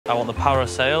I want the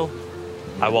parasail,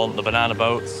 I want the banana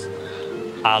boats,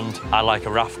 and I like a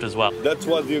raft as well. That's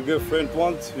what your girlfriend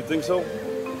wants, you think so?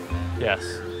 Yes.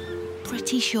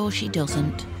 Pretty sure she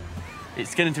doesn't.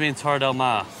 It's getting to be in Torre del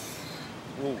Mar.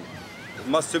 Ooh.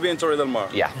 Must be in Torre del Mar.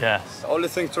 Yeah. Yes. The only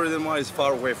thing Torre del Mar is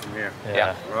far away from here.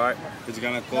 Yeah. Right? It's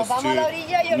gonna cost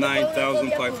you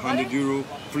 9,500 euro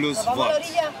plus VAT.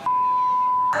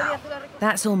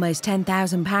 That's almost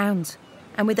 £10,000.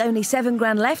 And with only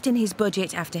 £7 left in his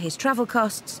budget after his travel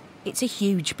costs, it's a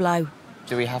huge blow.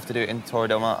 Do we have to do it in Torre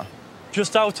del Mar?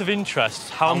 Just out of interest,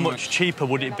 how much cheaper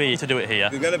would it be to do it here?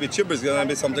 It's gonna be cheaper. It's gonna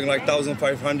be something like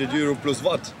 1,500 euro plus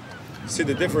VAT. See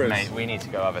the difference? Mate, we need to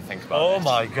go have a think about this. Oh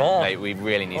my God. Mate, we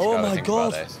really need to go have a think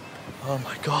about this. Oh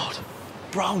my God.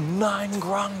 Bro,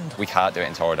 £9,000. We can't do it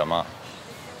in Torre del Mar.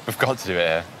 We've got to do it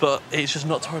here. But it's just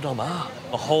not Torre del Mar.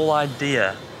 The whole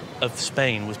idea of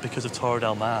Spain was because of Torre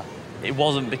del Mar. It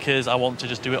wasn't because I want to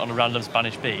just do it on a random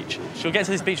Spanish beach. She'll get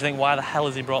to this beach and think, why the hell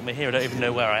has he brought me here? I don't even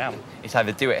know where I am. It's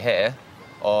either do it here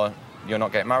or you're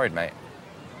not getting married, mate.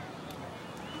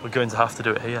 We're going to have to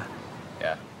do it here.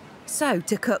 Yeah. So,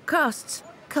 to cut costs,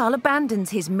 Carl abandons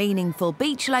his meaningful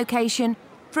beach location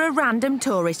for a random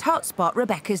tourist hotspot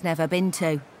Rebecca's never been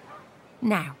to.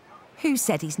 Now, who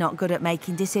said he's not good at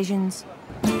making decisions?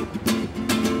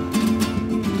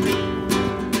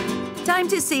 Time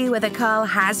to see whether Carl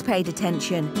has paid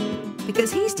attention,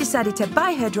 because he's decided to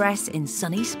buy her dress in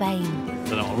sunny Spain. I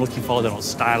don't know what I'm looking for, I don't know what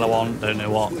style I want, I don't know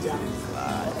what.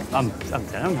 I'm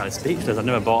kind of speechless. I've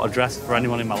never bought a dress for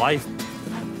anyone in my life.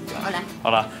 Hola.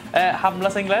 Hola.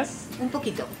 ¿Hablas inglés? Un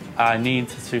poquito. I need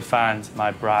to find my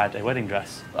bride a wedding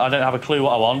dress. I don't have a clue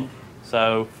what I want,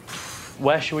 so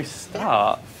where should we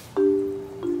start?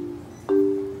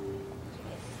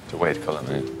 It's a weird colour,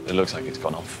 mate. It looks like it's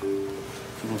gone off.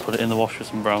 I'm gonna put it in the wash with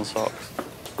some brown socks.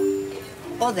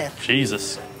 Joder.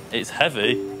 Jesus, it's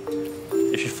heavy.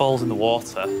 If she falls in the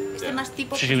water,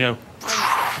 she's gonna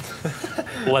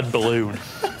go lead balloon.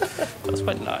 That's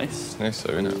quite nice. It's nice,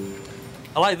 though, isn't it?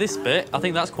 I like this bit. I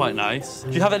think that's quite nice.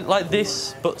 Do you have it like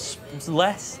this, but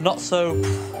less? Not so...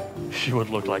 She would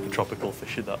look like a tropical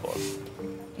fish in that one.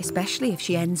 Especially if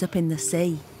she ends up in the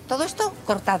sea. Todo esto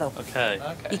cortado. Okay.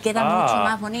 Y queda mucho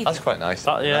más bonito. That's quite nice.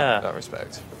 Yeah. That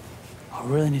respect. I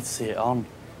really need to see it on.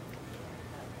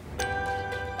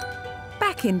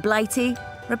 Back in Blighty,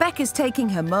 Rebecca's taking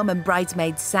her mum and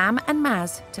bridesmaids Sam and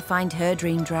Maz to find her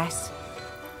dream dress.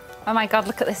 Oh my God,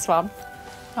 look at this one.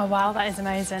 Oh wow, that is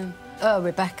amazing. Oh,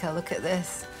 Rebecca, look at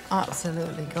this.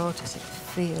 Absolutely gorgeous. It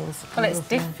feels Well, it's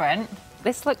lovely. different.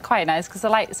 This looked quite nice because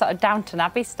they're like sort of Downton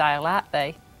Abbey style, aren't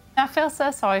they? I feel so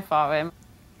sorry for him.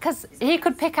 Because he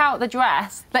could pick out the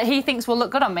dress that he thinks will look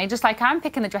good on me, just like I'm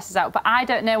picking the dresses out, but I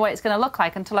don't know what it's going to look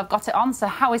like until I've got it on. So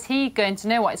how is he going to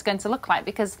know what it's going to look like?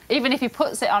 Because even if he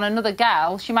puts it on another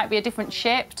girl, she might be a different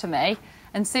shape to me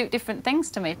and suit different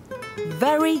things to me.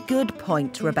 Very good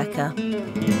point, Rebecca.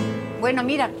 Bueno,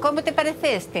 mira, ¿cómo te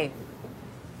parece este?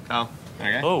 Oh,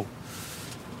 okay. Oh.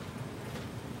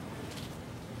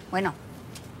 Bueno.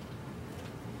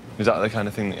 Is that the kind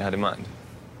of thing that you had in mind?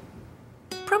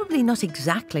 Probably not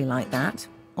exactly like that,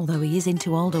 although he is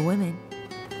into older women.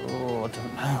 Oh, I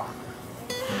don't know.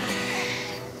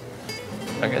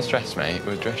 Don't get stressed, mate.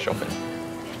 We're dress shopping.